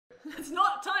It's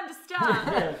not time to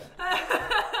start.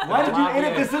 Why did you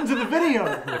edit this into the video?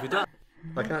 If you don't,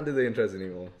 I can't do the intros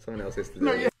anymore. Someone else has to do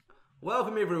No, it. yeah.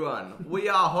 Welcome everyone. We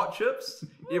are Hot Chips.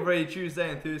 Every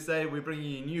Tuesday and Thursday we bring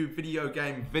you new video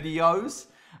game videos.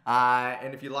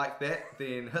 And if you like that,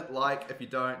 then hit like. If you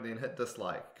don't, then hit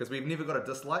dislike. Because we've never got a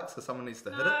dislike, so someone needs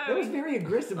to hit it. That was very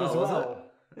aggressive as was well.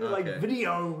 They were like Okay.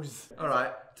 videos.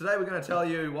 Alright, today we're going to tell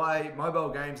you why mobile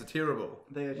games are terrible.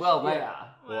 They are They are.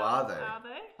 Or are they? Are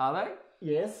they? Are they?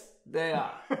 Yes. They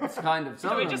are. It's kind of.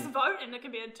 Some Can we of them- just vote and it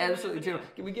can be a Absolutely terrible.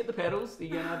 Can we get the paddles? The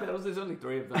paddles? There's only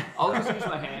 3 of them. I'll just use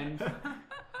my hand.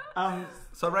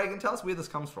 So Reagan, tell us where this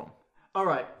comes from. All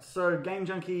right. So Game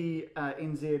Junkie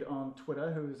NZ on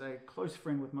Twitter, who is a close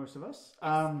friend with most of us.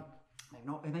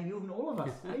 Maybe even all of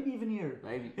us. Maybe even you.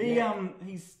 Maybe.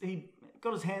 He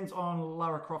got his hands on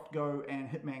Lara Croft Go and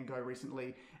Hitman Go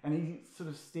recently, and he sort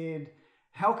of stared,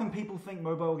 how can people think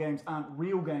mobile games aren't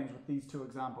real games with these two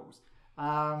examples?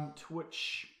 To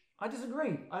which I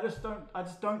disagree. I just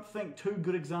don't think 2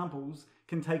 good examples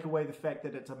can take away the fact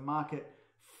that it's a market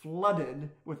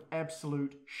flooded with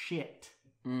absolute shit.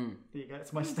 There you go.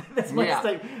 That's my statement. That's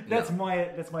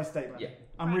my statement. Yeah.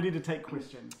 I'm ready to take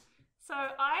questions. So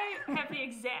I have the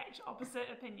exact opposite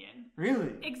opinion. Really?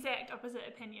 Exact opposite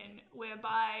opinion,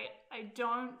 whereby I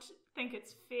don't think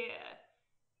it's fair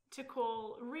to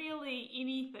call really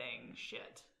anything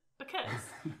shit. Because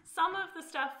some of the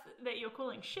stuff that you're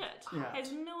calling shit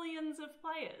has millions of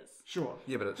players Sure.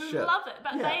 Yeah, but it's who shit. love it,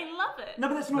 but they love it. No,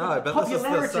 but that's No, not but this is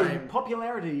the same.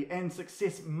 Popularity and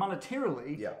success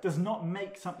monetarily does not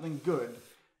make something good,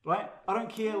 right? I don't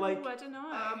care. Like Ooh, I don't know.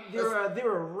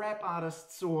 there are rap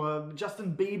artists or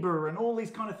Justin Bieber and all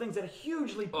these kind of things that are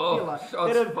hugely popular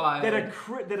that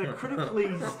are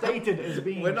critically stated as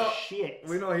being shit.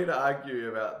 We're not here to argue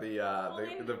about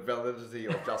the validity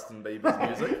of Justin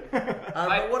Bieber's music.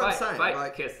 But what I'm saying,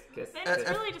 like, kiss. Then it's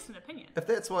really just an opinion. if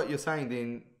that's what you're saying,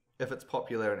 then if it's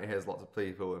popular and it has lots of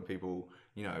people and people,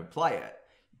 play it,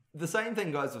 the same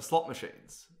thing goes with slot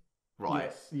machines,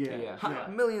 right? Yes. Yeah.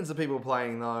 Millions of people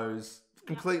playing those,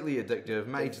 completely addictive,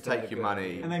 made to take your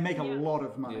money. And they make a lot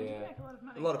of money. Yeah. Make a lot of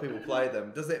money. A lot of people play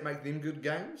them. Does that make them good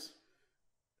games?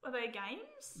 Are they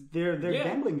games? They're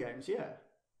gambling games, yeah.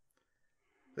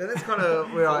 Then that's kind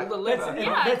of where I...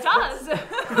 Yeah, it does.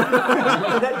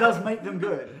 That does make them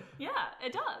good. Yeah,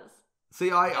 it does.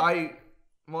 See,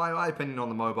 my opinion on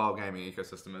the mobile gaming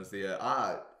ecosystem is there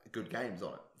are good games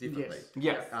on it, definitely.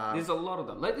 Yes, there's a lot of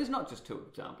them. Like, there's not just 2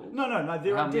 examples. No,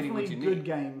 there How are many definitely would you good need?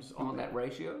 games On on that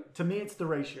ratio? To me, it's the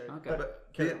ratio. Okay. But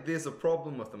there's a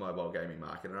problem with the mobile gaming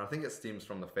market, and I think it stems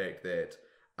from the fact that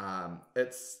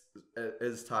it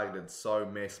is targeted so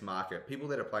mass market. People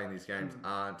that are playing these games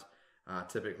aren't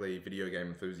typically video game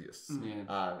enthusiasts.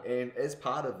 And as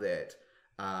part of that,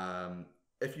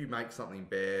 if you make something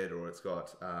bad or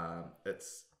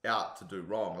it's out to do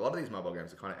wrong, a lot of these mobile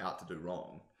games are kind of out to do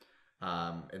wrong.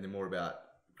 And they're more about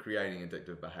creating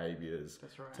addictive behaviours,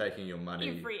 taking your money.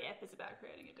 Every app is about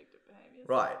creating addictive behaviours.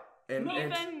 Right. And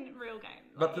Even real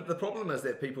games. But the problem is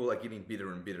that people are getting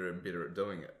better and better and better at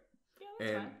doing it. Yeah,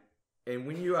 that's right. And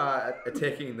when you are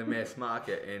attacking the mass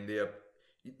market and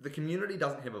the community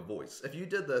doesn't have a voice. If you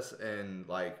did this on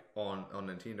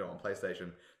Nintendo, on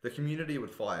PlayStation, the community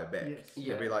would fire back. Yes.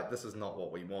 They'd be like, this is not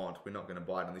what we want. We're not going to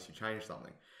buy it unless you change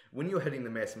something. When you're hitting the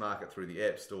mass market through the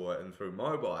App Store and through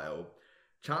mobile,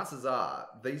 chances are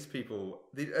these people,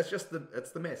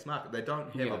 it's the mass market. They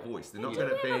don't have a voice. They're not going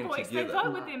to band together. They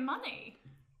vote with their money.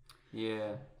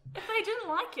 Yeah. If they didn't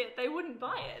like it, they wouldn't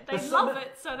buy it. They love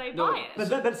it, so they buy it.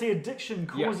 But the addiction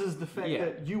causes the fact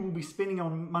that you will be spending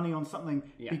money on something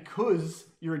because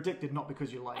you're addicted, not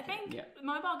because you like it. I think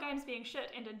mobile games being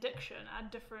shit and addiction are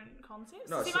different concepts.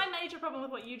 No, my major problem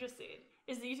with what you just said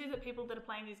is that you said that people that are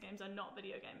playing these games are not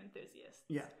video game enthusiasts.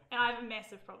 Yeah. And I have a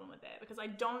massive problem with that because I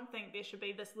don't think there should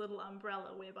be this little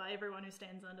umbrella whereby everyone who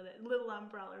stands under that little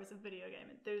umbrella is a video game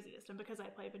enthusiast. And because I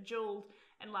play Bejeweled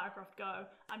and Lara Croft Go,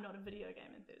 I'm not a video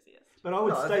game enthusiast. But I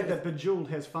would state that Bejeweled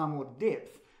has far more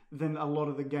depth than a lot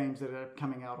of the games that are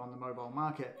coming out on the mobile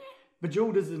market.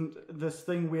 Bejeweled isn't this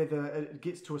thing where it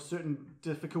gets to a certain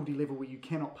difficulty level where you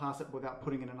cannot pass it without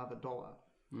putting in another dollar.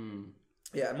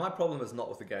 Yeah, and my problem is not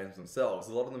with the games themselves.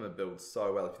 A lot of them are built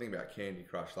so well. If you think about Candy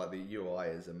Crush, like the UI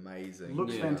is amazing.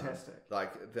 Looks fantastic.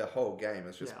 Like the whole game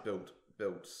is just built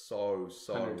so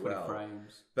 120 well.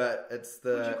 frames. But it's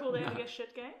the... Would you call that a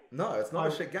shit game? No, it's not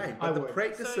a shit game. But the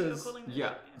practices... So you're calling that a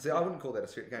shit game? See, I wouldn't call that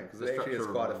a shit game because it actually is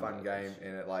quite a fun game,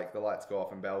 and it the lights go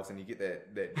off and bells, and you get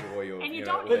that joy of... And you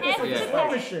don't But have it's like a to slot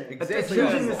pay. machine. Exactly. It's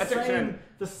using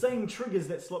the same triggers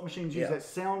that slot machines use, that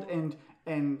sound and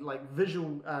and like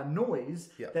visual noise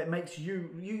Yeah. that makes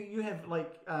you have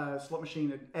like slot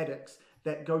machine addicts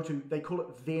that they call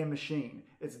it their machine.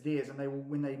 It's theirs, and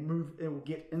when they move, it will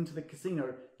get into the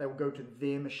casino. They will go to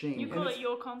their machine. You call it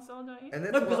your console, don't you? And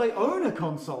that's No, because what- they own a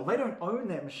console. They don't own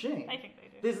that machine. I think they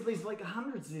do. There's like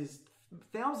hundreds, there's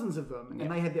thousands of them,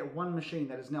 and they have that one machine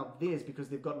that is now theirs because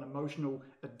they've got an emotional,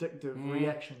 addictive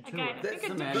reaction to Again, it. I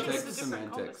think That's addiction is a semantics. different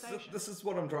Semantics. conversation. This is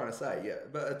what I'm trying to say, yeah.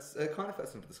 But it kind of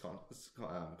fits into this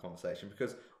conversation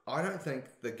because I don't think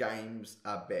the games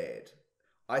are bad.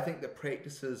 I think the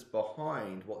practices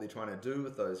behind what they're trying to do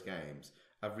with those games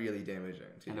are really damaging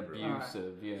to And everyone.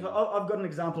 abusive, yeah. So I've got an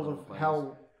example of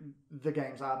how the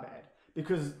games are bad.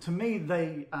 Because to me,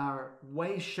 they are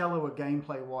way shallower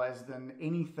gameplay-wise than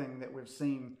anything that we've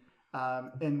seen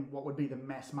in what would be the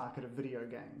mass market of video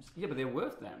games. Yeah, but they're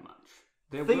worth that much.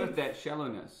 They're Think- worth that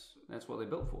shallowness. That's what they're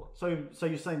built for. So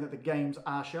you're saying that the games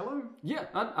are shallow? Yeah,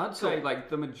 I'd say like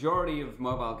the majority of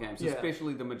mobile games, Yeah.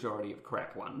 especially the majority of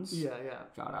crap ones, Yeah.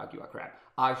 which I'd argue are crap,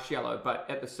 are shallow. But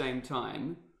at the same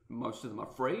time, most of them are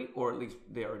free, or at least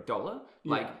they're $1.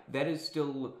 Like that is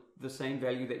still the same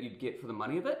value that you'd get for the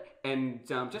money of it. And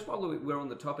just while we're on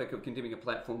the topic of condemning a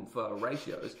platform for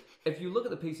ratios, if you look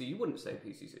at the PC, you wouldn't say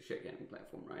PC's a shit gaming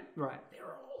platform, right? Right. There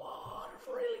are a lot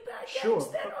of really bad Sure,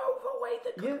 games that overweigh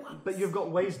the good ones. But you've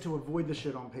got ways to avoid the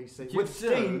shit on PC. You With do.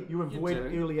 Steam, you You avoid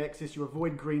do. early access, you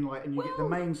avoid greenlight, and you get the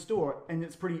main store, and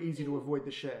it's pretty easy to avoid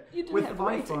the shit. You do With have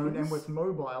iPhone ratings. and with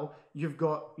mobile, you've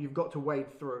got to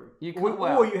wade through. You or, could-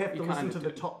 well, you have you to listen kinda to the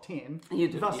do. top 10, You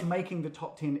do, thus yeah. making the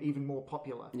top 10 even more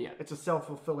popular. Yeah. It's a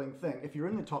self-fulfilling thing. If you're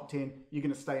in the top 10, you're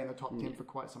going to stay in the top 10 for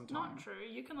quite some time. Not true.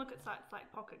 You can look at sites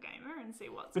like Pocket Gamer and see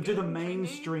what's But do good the and trendy.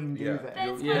 mainstream do Yeah. that?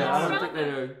 That's Yeah, kind I of don't think they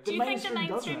relevant. do. Do The you think the mainstream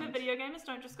mainstream of doesn't. video gamers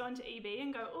don't just go into EB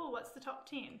and go, oh, what's the top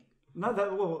 10? No,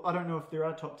 I don't know if there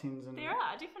are top 10s. In There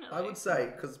are, definitely. I would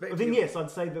say, because back But to then your- yes, I'd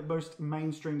say that most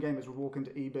mainstream gamers would walk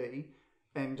into EB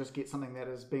and just get something that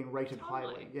has been rated Totally.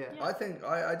 highly. Yeah. I think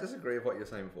I disagree with what you're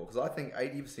saying before because I think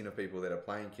 80% of people that are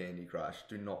playing Candy Crush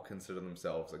do not consider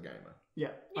themselves a gamer.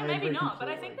 Yeah. Yeah, I maybe agree not, but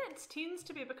I think completely. that tends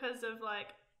to be because of like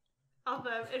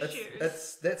other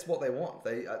issues. That's what they want.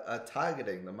 They are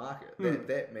targeting the market.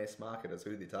 That mass market is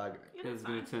who they're targeting. Yeah, It's that's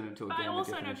going fine. to turn into a But I game of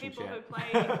also know definition people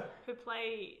chat. who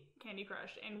play Candy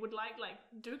Crush and would like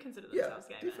do consider Yeah, themselves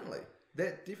gamers. definitely.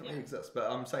 That definitely Yeah. exists. But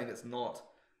I'm saying it's not.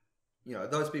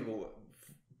 Those people.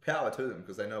 Power to them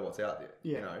because they know what's out there.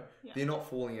 Yeah. Yeah. They're not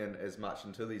falling in as much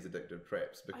into these addictive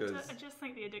traps because I just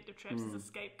think the addictive traps is a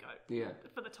scapegoat Yeah.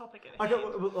 for the topic at Okay,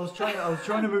 hand. well, I was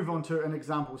trying to move on to an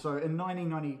example. So in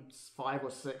 1995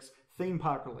 or 6, Theme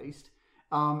Park released,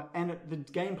 and the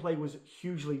gameplay was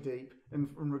hugely deep in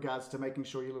regards to making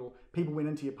sure your little people went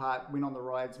into your park, went on the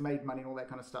rides, made money, and all that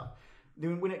kind of stuff.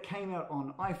 Then when it came out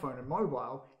on iPhone and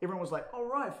mobile, everyone was like, "All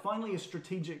right, finally a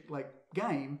strategic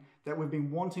game that we've been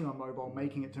wanting on mobile,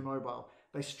 making it to mobile."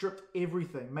 They stripped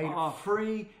everything, made it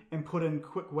free, and put in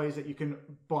quick ways that you can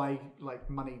buy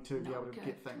money to be able to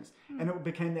get things. And it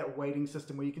became that waiting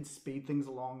system where you could speed things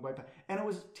along. And it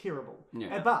was terrible.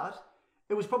 Yeah. But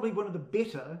it was probably one of the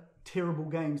better terrible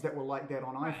games that were like that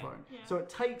on iPhone. yeah. So it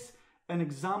takes an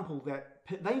example that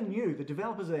the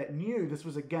developers of that knew this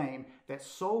was a game that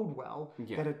sold well,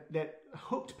 Yeah. that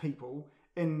hooked people,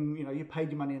 and you paid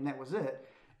your money and that was it.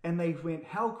 And they went,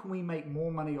 how can we make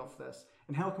more money off this?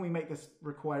 And how can we make this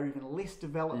require even less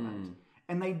development?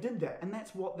 And they did that. And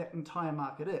that's what that entire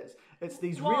market is. It's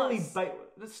these really... It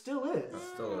still is.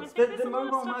 still I is. think The there's a lot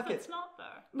mobile of stuff market- that's not though.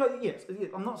 No, yes.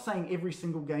 I'm not saying every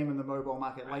single game in the mobile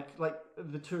market. Like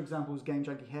the two examples Game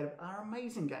Junkie had are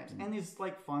amazing games. And there's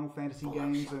Final Fantasy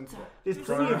games and there's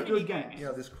plenty of good games.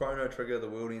 there's Chrono Trigger, The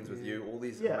World Ends With You, all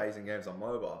these Yeah. amazing games on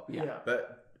mobile. Yeah.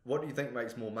 But what do you think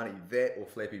makes more money, that or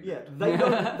Flappy Bird? Yeah,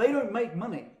 they don't make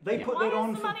money. They put Why that does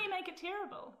on the for... money make it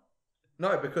terrible?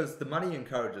 No, because the money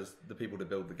encourages the people to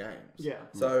build the games. Yeah.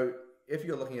 So if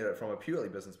you're looking at it from a purely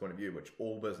business point of view, which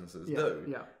all businesses do,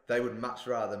 yeah. they would much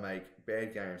rather make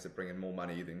bad games that bring in more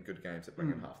money than good games that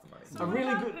bring in half the money. So A what really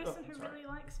about good- a person oh, who sorry. really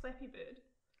likes Flappy Bird?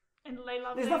 And they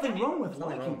love There's their nothing game? wrong with There's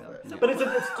nothing liking wrong with them. that. But it's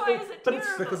Why is it but it's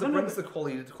terrible? Because it No, no, brings the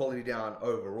quality down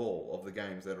overall of the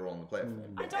games that are on the platform.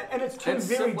 I don't and it's two It's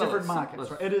very simple, different it's markets.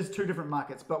 simple. Right? It is two different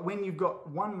markets. But when you've got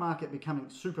one market becoming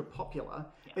super popular,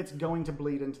 it's going to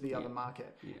bleed into the other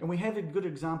market. And we have a good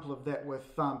example of that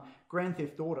with Grand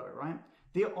Theft Auto, right?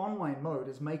 Their online mode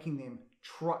is making them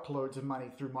truckloads of money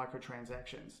through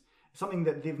microtransactions. Something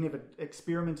that they've never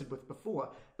experimented with before.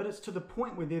 But it's to the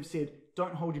point where they've said,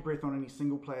 don't hold your breath on any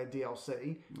single player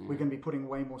DLC. We're going to be putting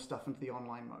way more stuff into the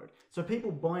online mode. So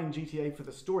people buying GTA for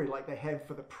the story like they have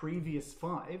for the previous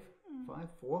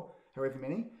four however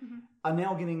many, are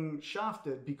now getting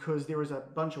shafted because there is a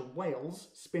bunch of whales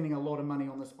spending a lot of money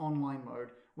on this online mode,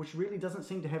 which really doesn't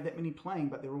seem to have that many playing,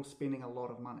 but they're all spending a lot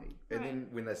of money. And then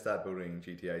when they start building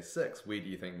GTA 6, where do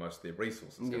you think most of their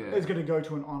resources go? It's going to go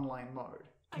to an online mode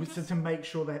to make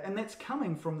sure that, and that's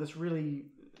coming from this really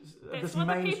That's this what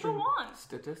the mainstream people want.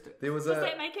 Statistics. Does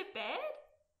that make it bad?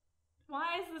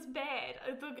 Why is this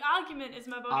bad? The argument is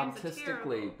mobile games are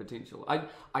Artistically terrible. potential.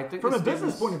 I think From a this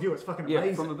business is- point of view, it's fucking Yeah,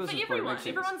 amazing. from a For business point, it everyone, makes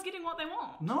sense. everyone's getting what they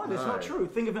want. No, that's not true.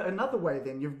 Think of it another way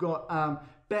then. You've got,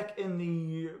 back in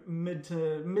the mid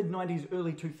 90s,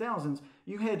 early 2000s,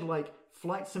 you had like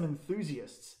flight sim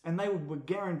enthusiasts, and they were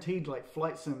guaranteed like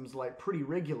flight sims like pretty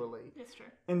regularly. That's true.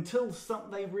 Until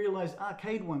they realised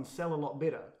arcade ones sell a lot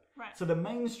better. Right. So the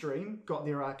mainstream got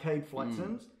their arcade flight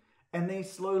sims, and they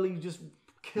slowly just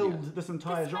killed this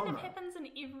entire This kind genre. of happens in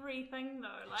everything, though.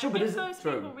 Like, Sure, but if is it those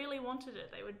true? people really wanted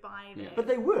it, they would buy that. But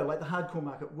they were, like the hardcore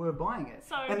market were buying it.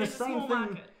 So and the there's a same small thing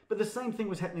market. But the same thing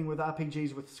was happening with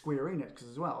RPGs with Square Enix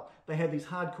as well. They had these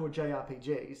hardcore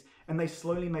JRPGs, and they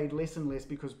slowly made less and less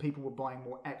because people were buying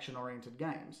more action-oriented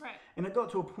games. Right. And it got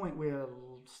to a point where,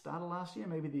 start of last year,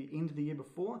 maybe the end of the year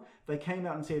before, they came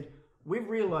out and said, we've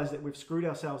realised that we've screwed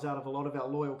ourselves out of a lot of our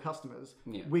loyal customers.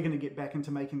 Yeah. We're going to get back into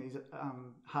making these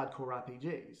hardcore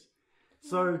RPGs.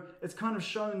 So it's kind of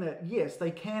shown that, yes,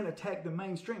 they can attack the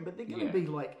mainstream, but they're going to be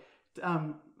like,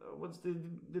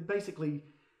 they're basically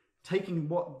taking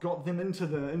what got them into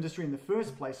the industry in the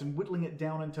first place and whittling it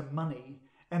down into money,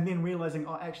 and then realizing,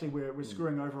 oh, actually, we're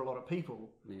screwing over a lot of people.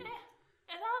 And are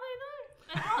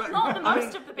they, though? And not the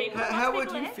most of the people. How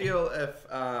Most would people you are happy.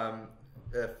 feel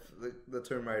if the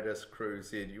Tomb Raider crew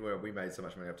said, we made so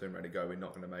much money off Tomb Raider, we're not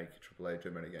going to make AAA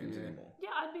Tomb Raider games anymore? Yeah,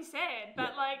 I'd be sad.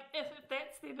 But like, if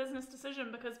that's their business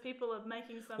decision because people are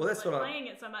making so Well, much, that's like, what I- playing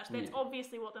it so much, that's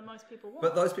obviously what the most people want.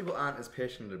 But those people aren't as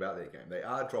passionate about their game. They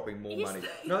are dropping more money.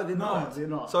 No, they're No, not. they're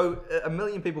not. So a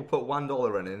million people put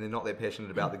 $1 in and they're not that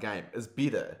passionate about the game is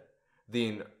better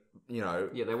than, they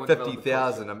won't develop the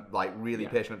 50,000 like really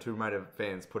passionate Tomb Raider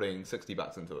fans putting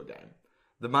 $60 into a game.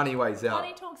 The money weighs out.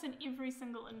 Money talks in every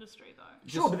single industry, though.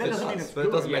 Sure, but that doesn't mean it's But it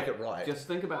good. doesn't make it right. Just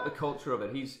think about the culture of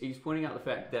it. He's pointing out the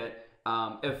fact that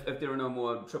if there are no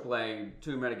more AAA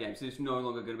Tomb Raider games, there's no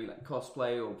longer going to be like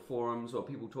cosplay or forums or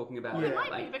people talking about Well, it. it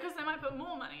might Like, be because they might put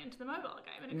more money into the mobile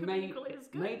game, and it could be equally as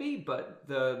good. Maybe, but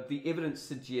the evidence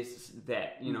suggests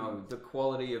that the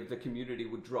quality of the community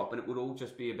would drop, and it would all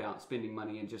just be about spending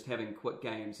money and just having quick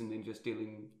games and then just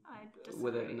dealing I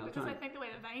with it disagree, another because time. I think the way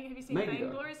that have you seen Maybe, though.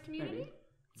 Vainglorious community? Maybe.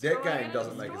 That Throwing game it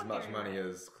doesn't is make as much extraordinary. money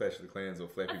as Clash of the Clans or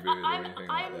Flappy Bird or anything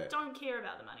like that. don't care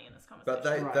about the money in this But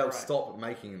conversation. they'll stop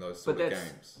making those sort of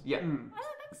games. Yeah. I don't think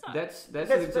so. That's That's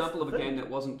an example of the a game thing. that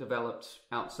wasn't developed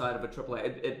outside of a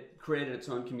AAA. It created its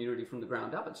own community from the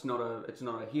ground up. It's not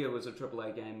a here was a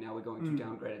AAA game. Now we're going to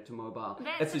downgrade it to mobile.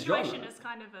 That it's situation a genre. is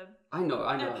kind of a... I know.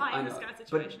 pie in the sky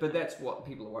situation. But that's what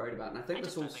people are worried about, and I think I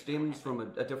this just all don't think that will stems from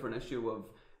a different issue of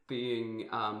being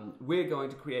we're going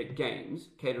to create games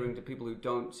catering to people who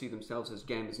don't see themselves as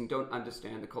gamers and don't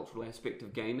understand the cultural aspect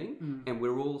of gaming, and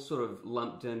we're all sort of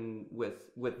lumped in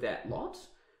with that lot.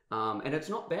 And it's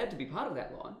not bad to be part of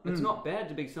that lot. It's not bad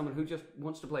to be someone who just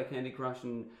wants to play Candy Crush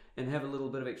and have a little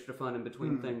bit of extra fun in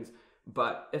between things.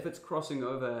 But if it's crossing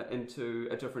over into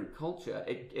a different culture,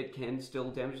 it can still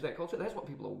damage that culture. That's what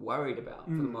people are worried about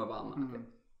for the mobile market.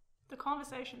 The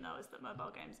conversation, though, is that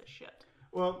mobile games are shit.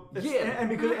 Well, Yeah. and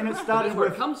it started That's where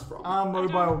with it comes from. Are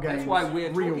mobile games That's why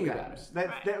we're real talking games?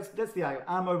 about it. That's the argument.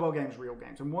 Are mobile games real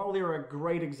games? And while there are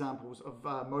great examples of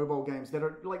mobile games that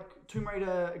are like Tomb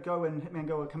Raider Go and Hitman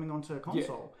Go are coming onto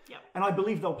console, Yep. and I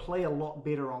believe they'll play a lot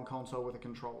better on console with a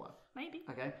controller. Maybe.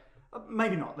 Okay,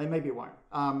 maybe not. Maybe it won't.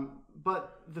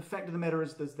 But the fact of the matter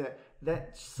is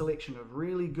that selection of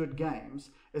really good games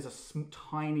is a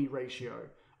tiny ratio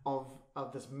of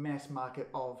this mass market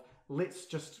of let's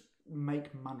just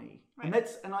make money. Right.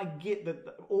 And I get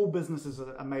that all businesses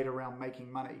are made around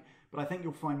making money, but I think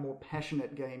you'll find more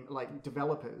passionate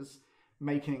developers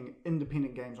making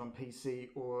independent games on PC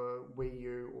or Wii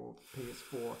U or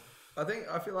PS4.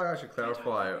 I feel like I should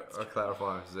clarify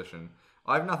my position.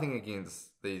 I have nothing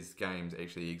against these games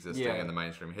actually existing in the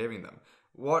mainstream, having them.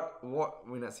 What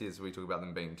when it says we talk about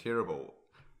them being terrible,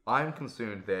 I'm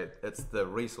concerned that it's the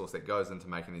resource that goes into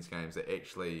making these games that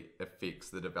actually affects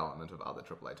the development of other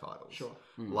AAA titles. Sure.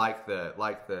 Like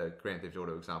the Grand Theft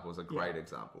Auto example is a great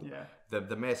example. Yeah.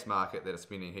 The mass market that is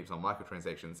spending heaps on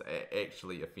microtransactions are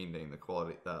actually affecting the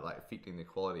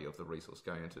quality of the resource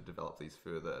going in to develop these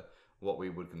further what we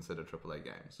would consider AAA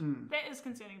games. That is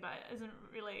concerning, but it isn't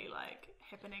really like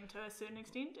happening to a certain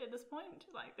extent at this point.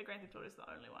 Like the Grand Theft Auto is the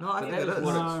only one. No, I think that it is is.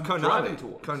 what Konami. it's driving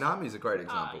towards. Konami's a great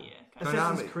example. yeah.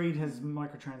 Assassin's Konami. Creed has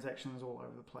microtransactions all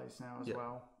over the place now as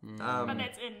well. But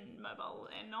that's in mobile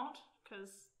and not because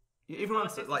Everyone,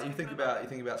 Assassin's like you Creed think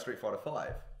mobile. about Street Fighter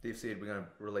 5. They've said we're going to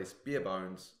release bare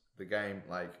bones the game,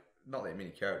 like not that many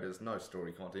characters, no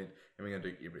story content, and we're going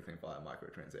to do everything via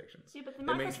microtransactions. Yeah, but the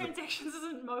That means that microtransactions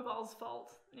isn't mobile's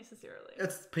fault necessarily.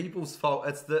 it's people's fault.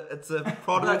 It's a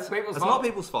product. It's people's it's fault. not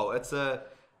people's fault.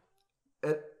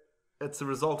 It's a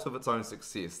result of its own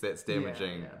success that's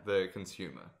damaging Yeah. the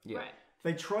consumer. Yeah. Right.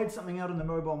 They tried something out in the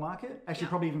mobile market. Actually, Yeah.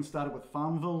 probably even started with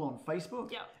Farmville on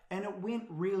Facebook. Yeah. And it went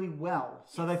really well.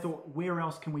 So they thought, where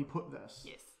else can we put this?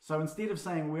 Yes. So instead of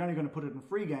saying we're only going to put it in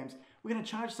free games, we're going to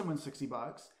charge someone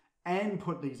 $60 and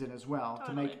put these in as well to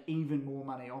Totally. make even more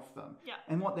money off them. Yeah.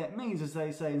 And what that means is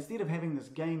they say instead of having this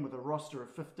game with a roster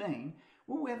of 15,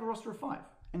 we'll have a roster of 5.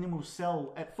 And then we'll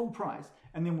sell at full price,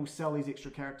 and then we'll sell these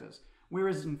extra characters.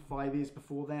 Whereas in 5 years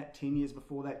before that, 10 years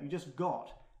before that, you just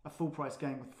got a full price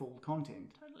game with full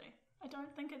content. Totally. I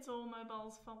don't think it's all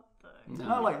mobile's fault though.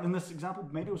 No, like in this example,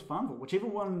 maybe it was Farmville. Whichever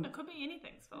one. It could be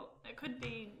anything's fault. It could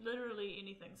be literally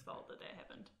anything's fault that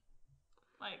happened.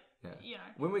 Like, you know.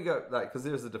 When we go, like, because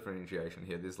there's a differentiation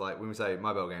here. There's like, when we say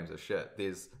mobile games are shit,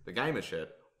 there's the game is shit,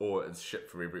 or it's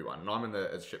shit for everyone. And I'm in the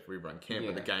it's shit for everyone camp,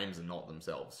 but the games are not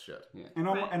themselves shit. Yeah. And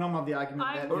I'm, Right. and I'm of the argument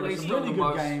I- that Or there at are least some on really the good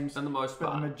most- games, on the most but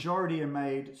the part. majority are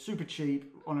made super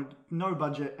cheap on a no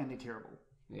budget, and they're terrible.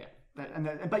 Yeah.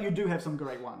 But you do have some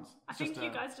great ones. I It's think just,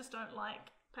 you guys just don't like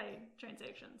paid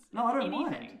transactions. No, I don't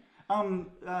Anything.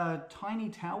 mind. Tiny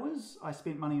Towers, I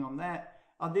spent money on that.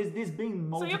 There's been So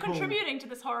multiple. you're contributing to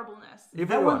this horribleness.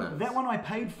 Everyone is. That one I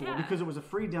paid for Yeah. because it was a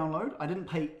free download. I didn't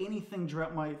pay anything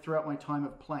throughout my time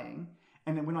of playing.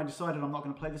 And then when I decided I'm not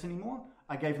going to play this anymore,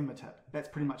 I gave them a tip. That's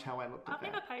pretty much how I looked at I've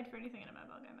that. never paid for anything in a mobile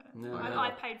game. No,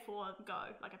 I paid for Go,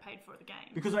 like I paid for the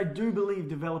game. Because I do believe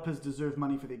developers deserve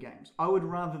money for their games. I would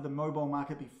rather the mobile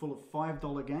market be full of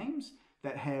 $5 games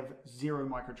that have 0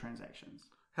 microtransactions.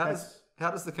 How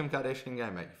does the Kim Kardashian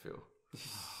game make you feel?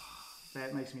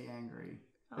 That makes me angry.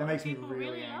 A That lot makes of me people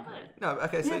really love angry. it. No,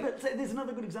 okay, so Yeah, but there's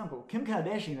another good example. Kim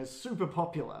Kardashian is super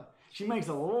popular. She makes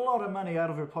a lot of money out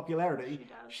of her popularity. She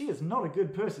does. She is not a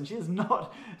good person. She is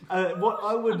not what I she's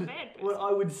not a would bad person. what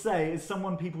I would say is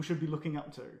someone people should be looking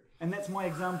up to. And that's my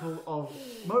example of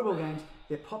mobile games.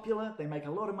 They're popular. They make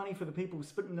a lot of money for the people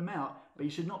spitting them out. But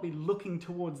you should not be looking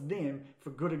towards them for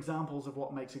good examples of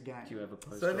what makes a game. Do you have a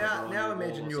poster So now on your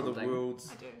imagine wall or you're the something?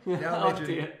 world's I do. now Oh, imagine,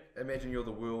 dear. imagine you're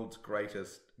the world's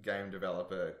greatest game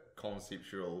developer,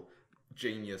 conceptual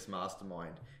genius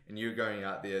mastermind, and you're going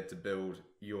out there to build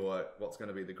your what's going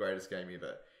to be the greatest game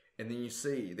ever. And then you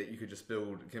see that you could just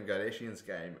build Kim Kardashian's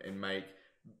game and make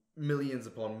millions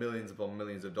upon millions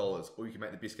of dollars, or you can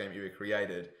make the best game ever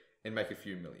created and make a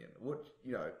few million. What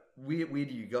where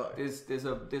do you go? There's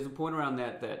a point around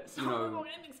that It's you not know. mobile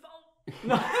gaming's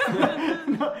fault.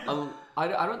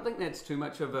 I don't think that's too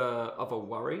much of a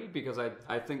worry because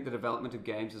I think the development of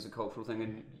games is a cultural thing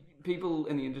and people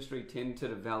in the industry tend to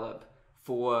develop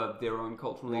for their own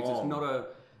cultural needs. It's Wrong. not a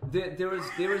there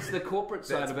is the corporate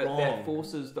side That's of it wrong. that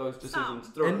forces those decisions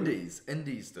Some. through. Indies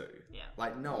do. Yeah.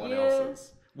 Like no one Yeah.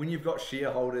 else's. When you've got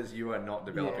shareholders, you are not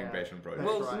developing Yeah. passion projects.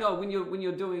 That's Well, right. no, when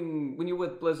you're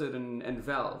with Blizzard and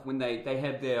Valve, when they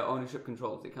have their ownership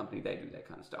control of their company, they do that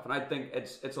kind of stuff. And I think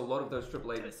it's a lot of those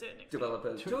AAA To a certain extent.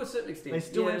 developers to a certain extent. They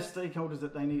still yeah. have stakeholders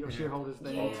that they need, or shareholders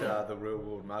they need. Of the real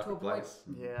world marketplace.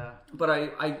 Yeah. But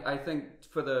I think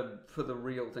for the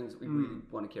real things that we really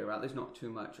want to care about, there's not too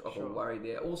much of Sure. a worry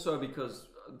there. Also because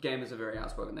gamers are very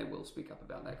outspoken, they will speak up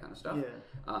about that kind of stuff.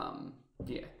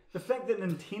 Yeah. The fact that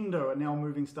Nintendo are now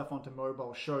moving stuff onto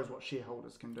mobile shows what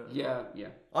shareholders can do. Yeah.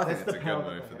 I think That's it's the a power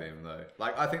good that move they for have. them, though.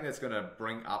 Like, I think that's going to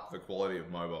bring up the quality of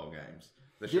mobile games.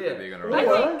 The shit Yeah. that they're going to Or,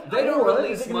 release. They don't or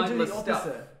release is it going to do the mindless stuff.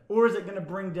 opposite? Or is it going to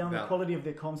bring down the No. quality of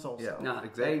their console Yeah. stuff? No,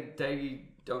 Exactly. they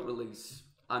don't release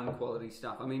unquality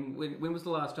stuff. I mean, when was the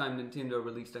last time Nintendo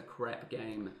released a crap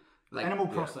game? Like, Animal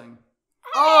Crossing.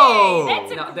 Oh!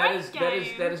 That's a no, great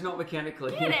game. that is not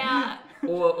mechanically Get out.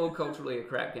 or culturally a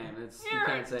crap game. You You're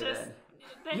can't say just- that.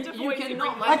 That You avoids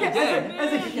cannot everything. like it.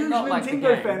 As a You huge cannot like the Nintendo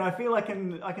game. fan, I feel I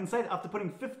can say that after putting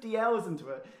 50 hours into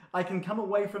it, I can come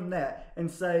away from that and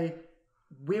say,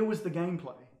 where was the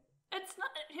gameplay? It's not.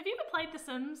 Have you ever played The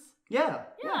Sims? Yeah.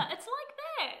 Yeah, it's like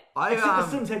that. Except The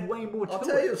Sims had way more to I'll it.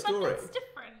 tell you a But story. it's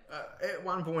different. At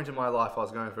one point in my life, I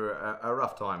was going through a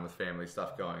rough time with family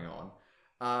stuff going on.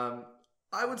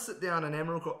 I would sit down in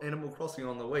Animal Crossing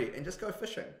on the Wii and just go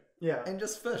fishing. Yeah. and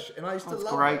just fish. And I used to That's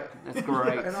love great. it. That's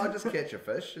great. And I just catch a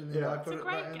fish and then Yeah. I put It's a it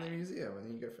great back in the game. museum and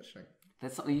then you go fishing.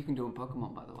 That's something you can do in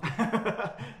Pokemon, by the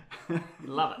way.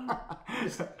 Love it.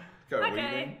 Just go Okay,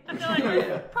 weaving. I feel like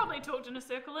we've probably talked in a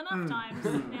circle enough times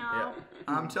now.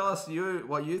 Yeah. Tell us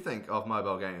what you think of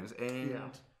mobile games and Yeah.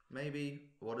 maybe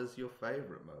what is your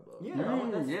favourite mobile? Yeah,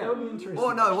 yeah. that would be interesting.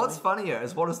 Oh no, actually. what's funnier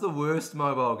is what is the worst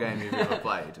mobile game you've ever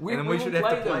played? We and then we will should have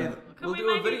to play play them. them. Could We'll we do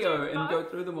a maybe video do and go both?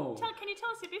 through them all. Can you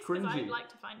tell us your best? Because Cringy. I'd like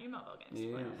to find new mobile games.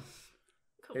 Yeah.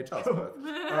 Cool. Yeah, tell us both.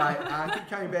 Alright, keep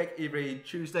coming back every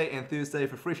Tuesday and Thursday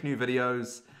for fresh new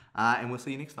videos. And we'll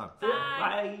see you next time. Bye.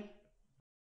 Bye.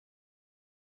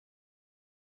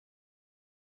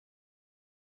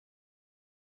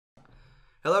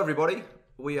 Hello everybody,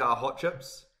 we are Hot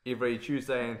Chips. Every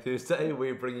Tuesday and Thursday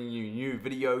we're bringing you new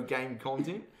video game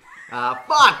content.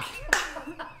 Fuck!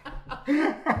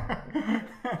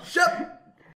 Shit!